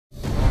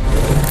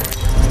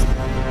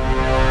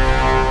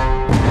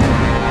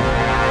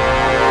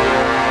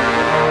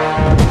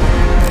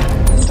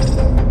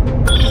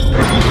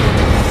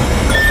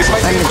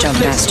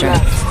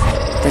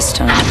this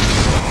time.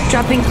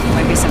 Dropping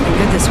might be something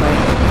good this way.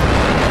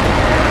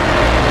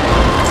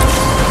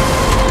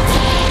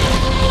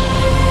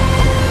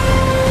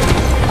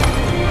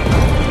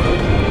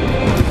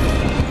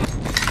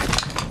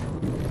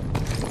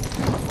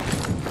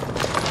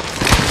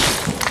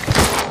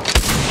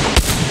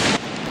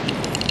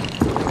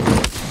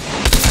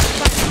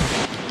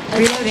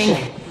 Reloading.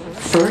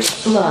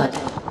 First blood.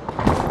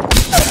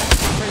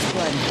 First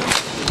blood.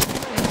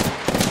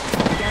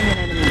 Down an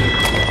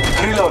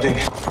enemy. Reloading.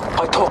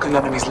 I took an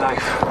enemy's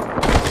life.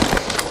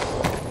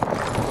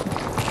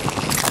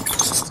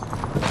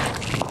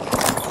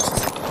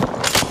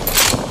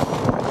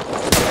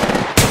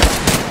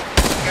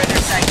 You're in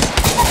their sights.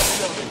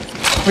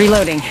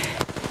 Reloading.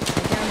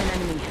 Down an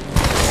enemy.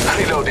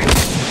 Reloading.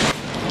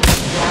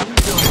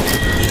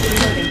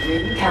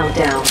 Reloading.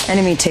 Countdown.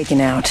 Enemy taken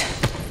out.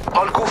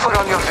 I'll go for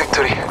on your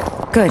victory.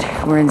 Good,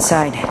 we're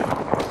inside.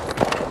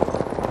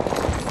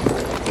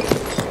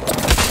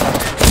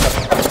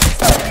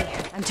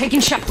 I'm taking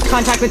shot.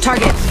 Contact with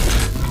target.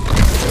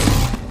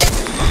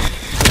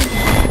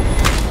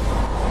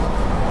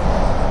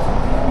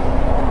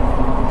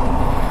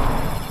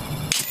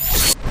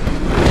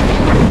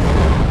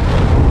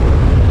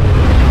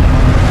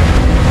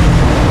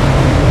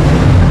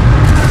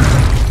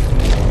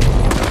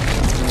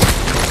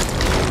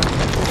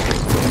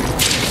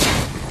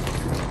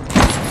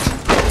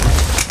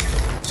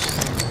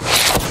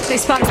 They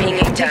spotted me.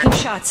 I'm taking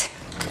shots.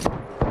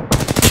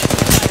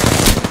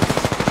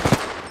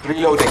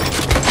 Reloading.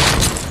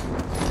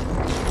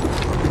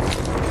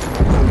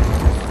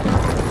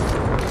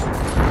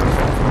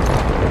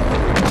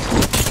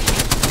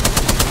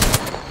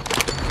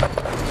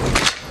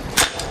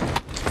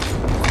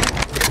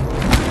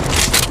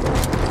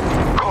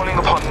 Calling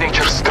upon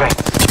nature's strength.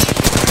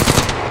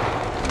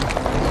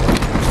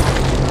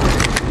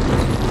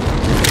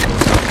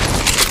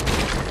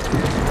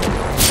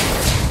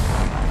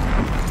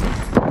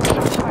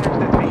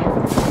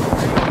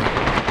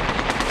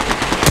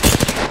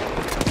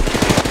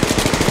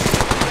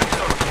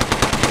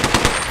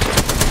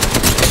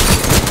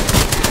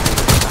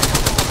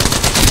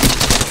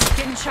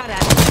 Shot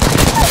at.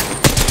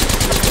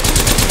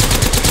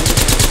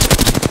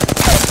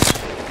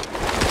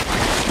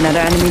 Another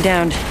enemy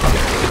downed.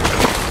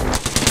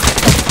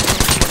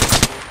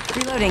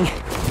 Reloading.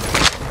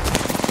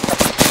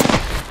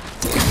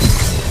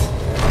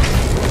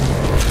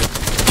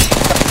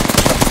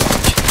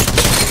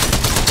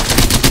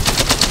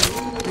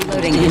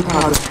 Reloading.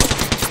 Reloading.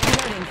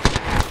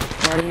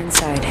 Already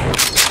inside.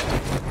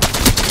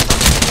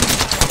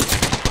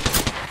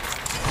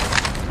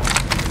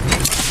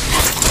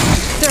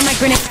 Thermite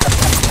grenade.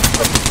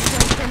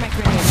 Thermite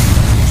grenade.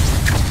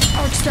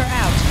 Arcstar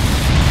out.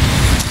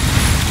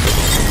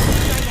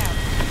 Strike out.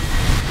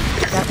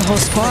 Got the whole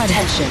squad.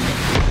 Attention.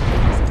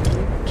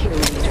 Kill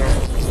leader.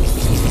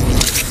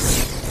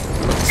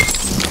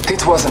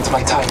 It wasn't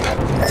my time.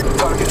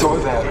 Target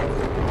over there.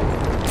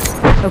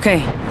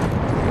 Okay.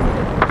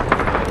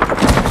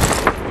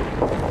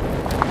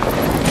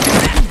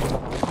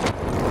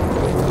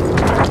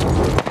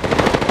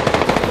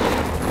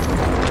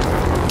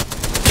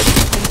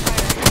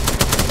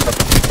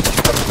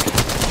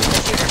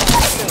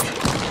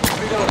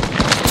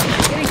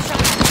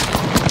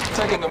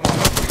 Taking them off.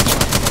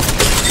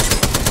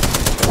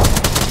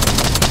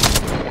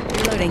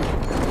 Reloading.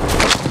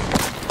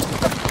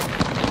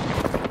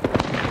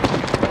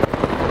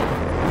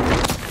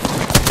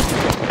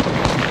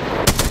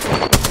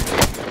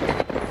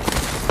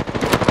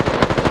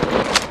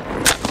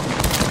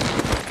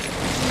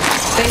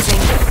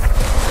 Phasing.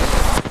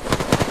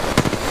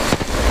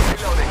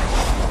 Reloading.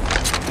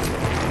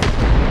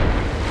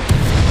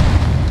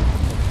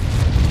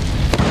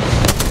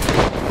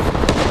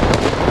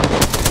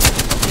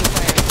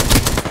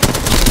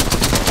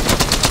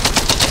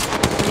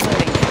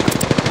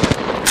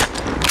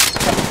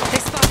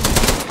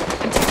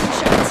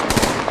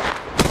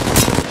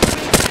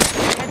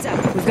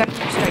 We've got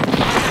strike.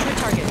 Good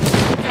target.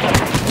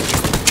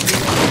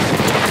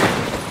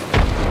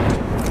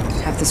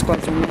 Half the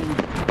squad's remaining.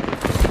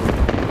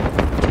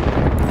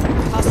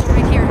 Hostile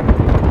right here.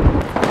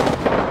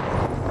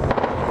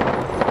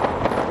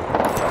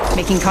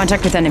 Making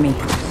contact with enemy.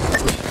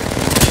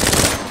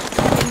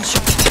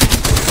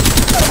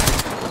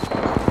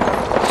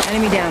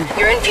 Enemy down.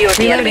 You're in view of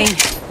the Reloading. enemy.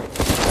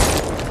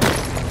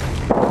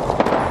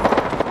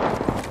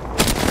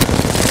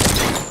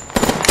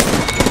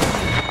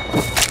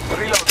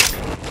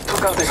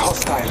 Took out a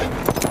hostile.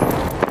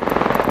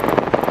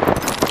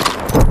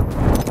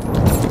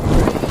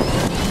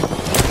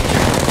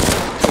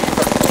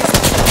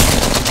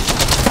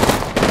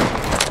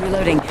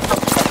 Reloading.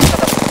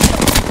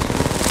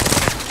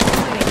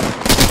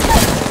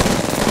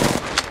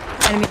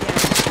 Enemy down.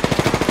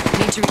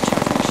 Need to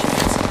recharge my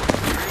shields.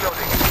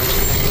 Reloading.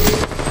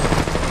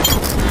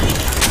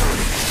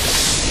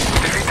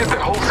 Defeated the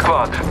whole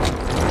squad.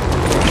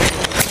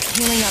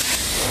 Healing up.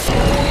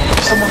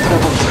 Someone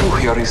traveled through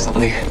here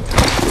recently.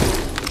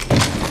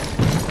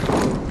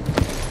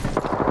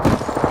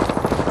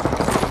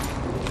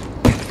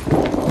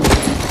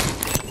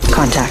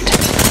 Contact.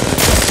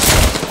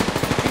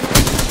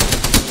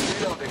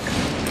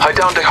 I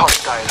downed a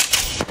hostile.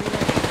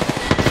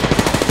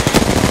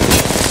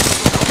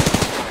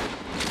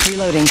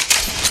 Reloading.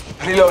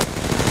 Reload.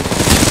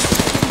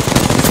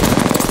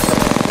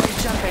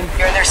 Jumping.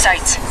 You're in their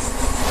sights.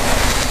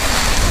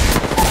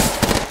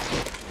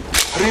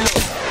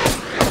 Reload.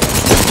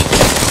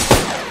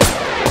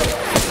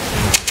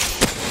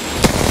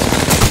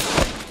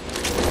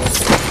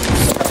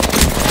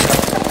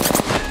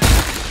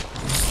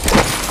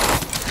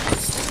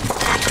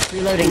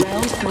 Reloading.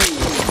 Round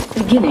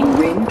 3. Beginning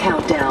ring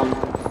countdown.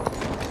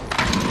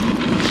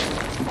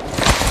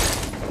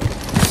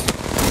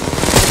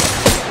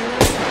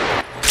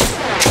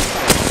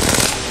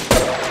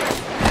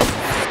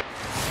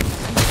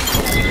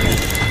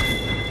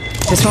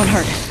 This won't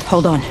hurt.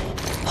 Hold on.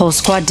 Whole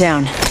squad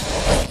down.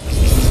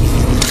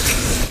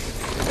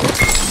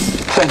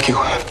 Thank you.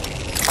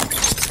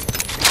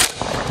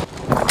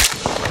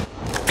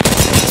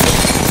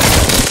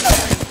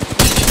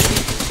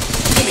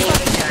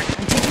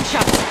 I'm taking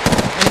shots.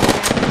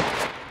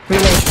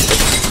 Reload.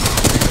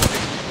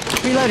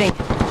 Reloading.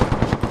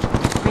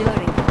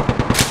 Reloading.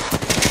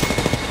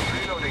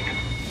 Reloading.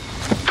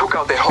 Took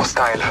out a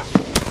hostile.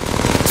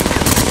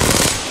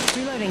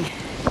 Reloading.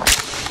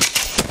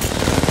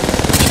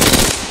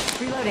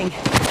 Reloading.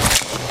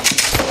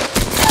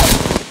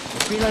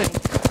 Reloading.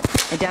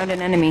 I downed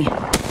an enemy.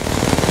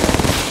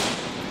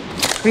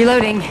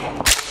 Reloading.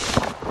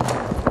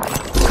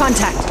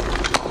 Contact.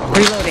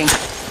 Reloading.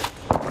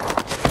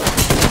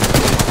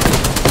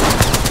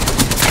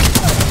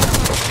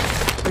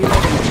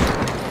 Reloading.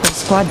 Whole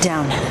squad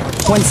down.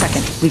 1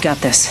 second. We got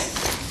this.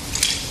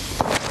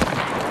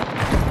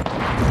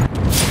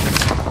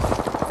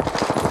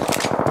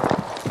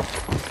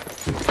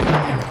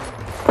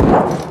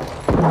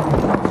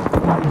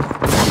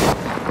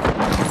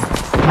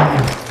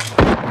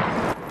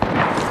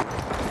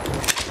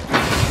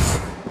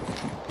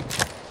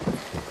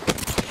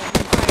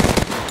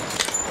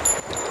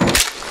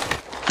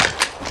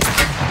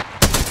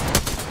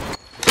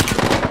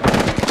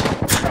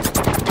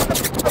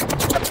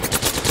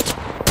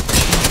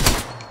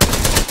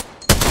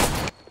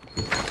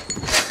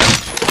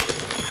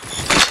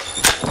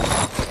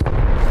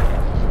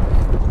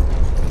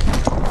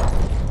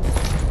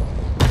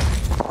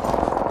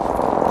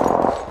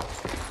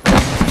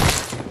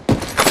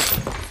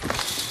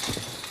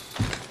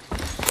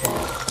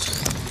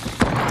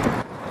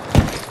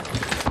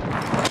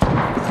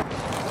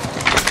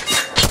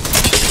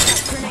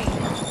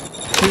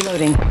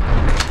 Reloading.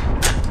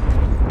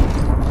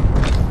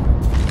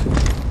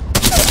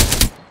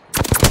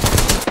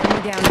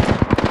 Enemy down.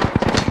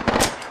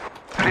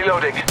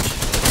 Reloading.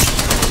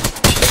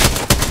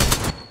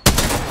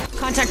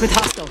 Contact with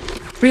hostile.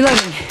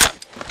 Reloading.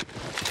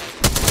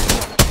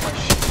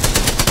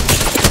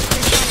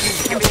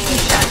 I'm taking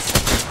shots.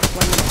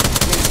 1 minute.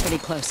 Ring's pretty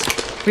close.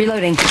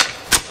 Reloading.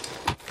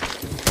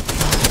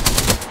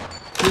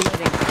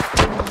 Reloading.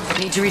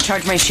 Need to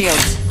recharge my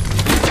shields.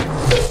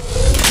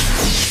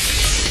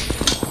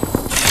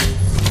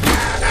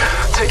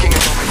 Taking a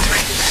moment to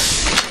read.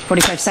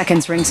 45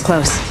 seconds. Ring's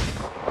close.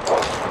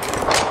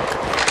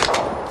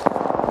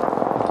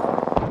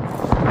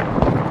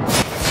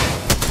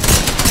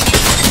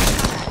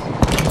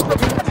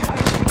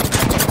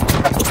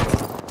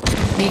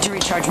 Need to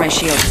recharge my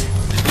shields.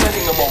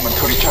 Taking a moment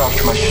to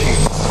recharge my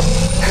shield.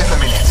 Half a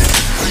minute.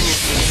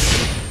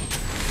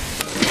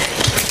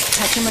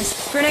 Touching my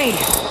grenade.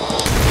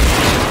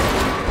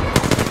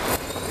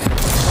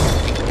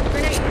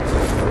 Grenade.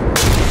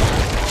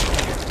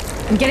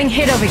 I'm getting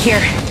hit over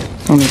here.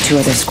 Only 2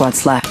 other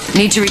squads left.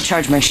 Need to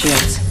recharge my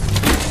shields.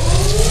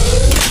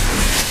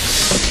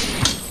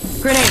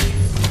 Grenade.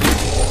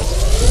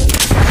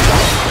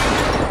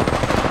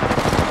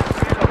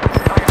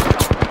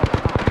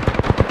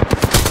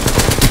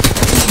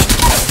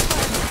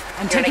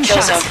 I'm taking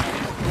shots.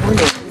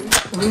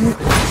 Ring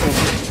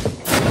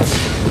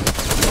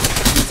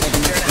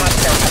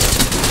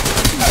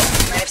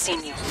Might have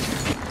seen you.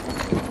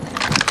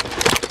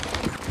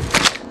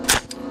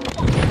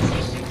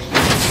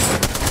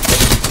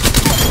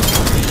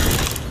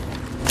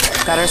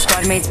 Got our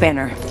squad mate's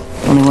banner.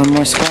 Only 1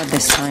 more squad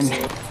this time.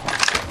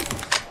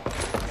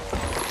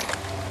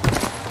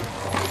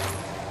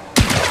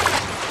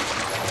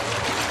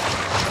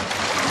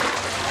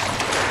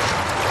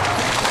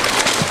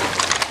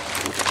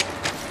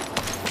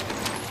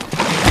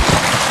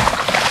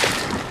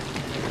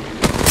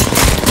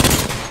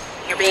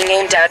 You're being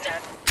aimed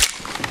at.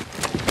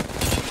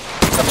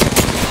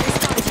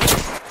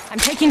 I'm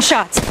taking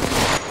shots.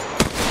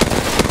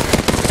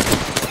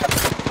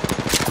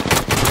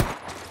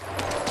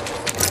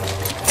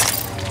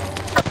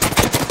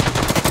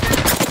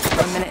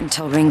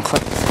 Until ring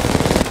close.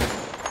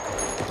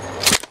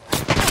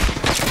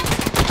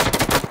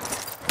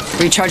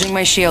 Recharging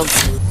my shields.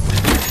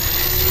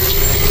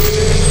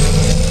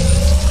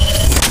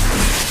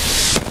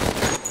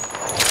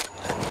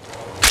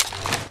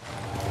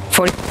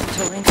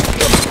 Until ring.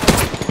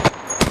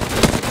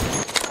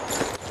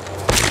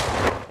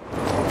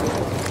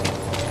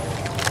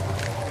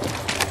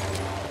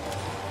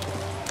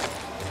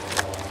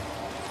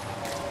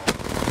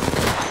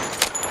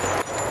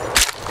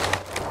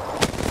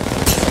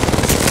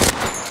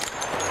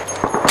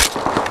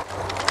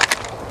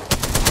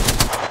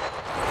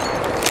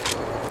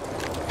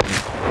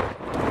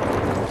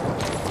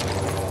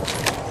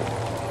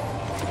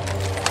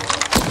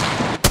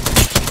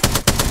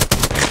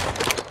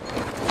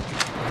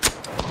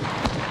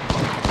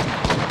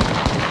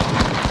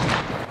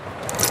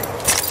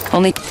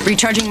 Only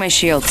recharging my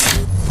shields.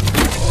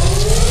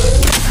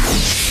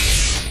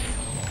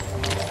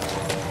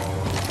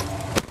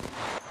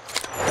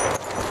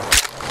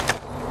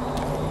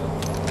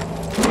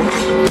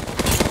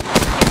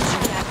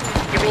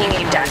 You're being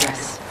aimed at.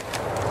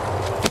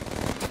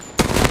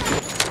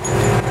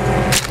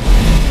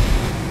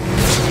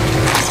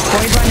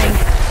 Void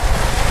running.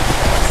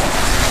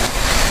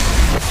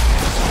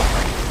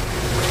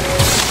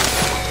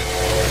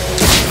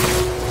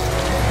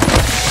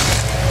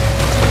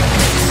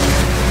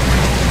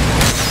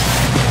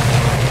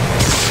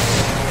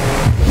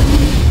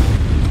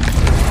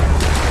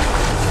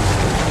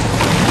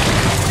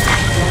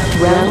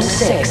 Round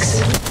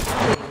 6.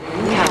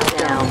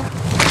 Countdown.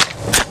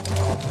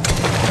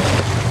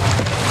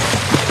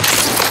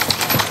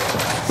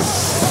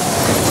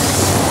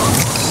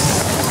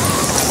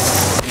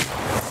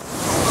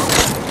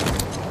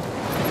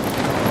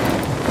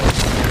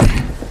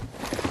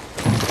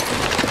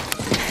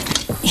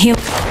 Heal.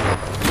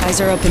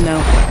 Eyes are open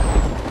though.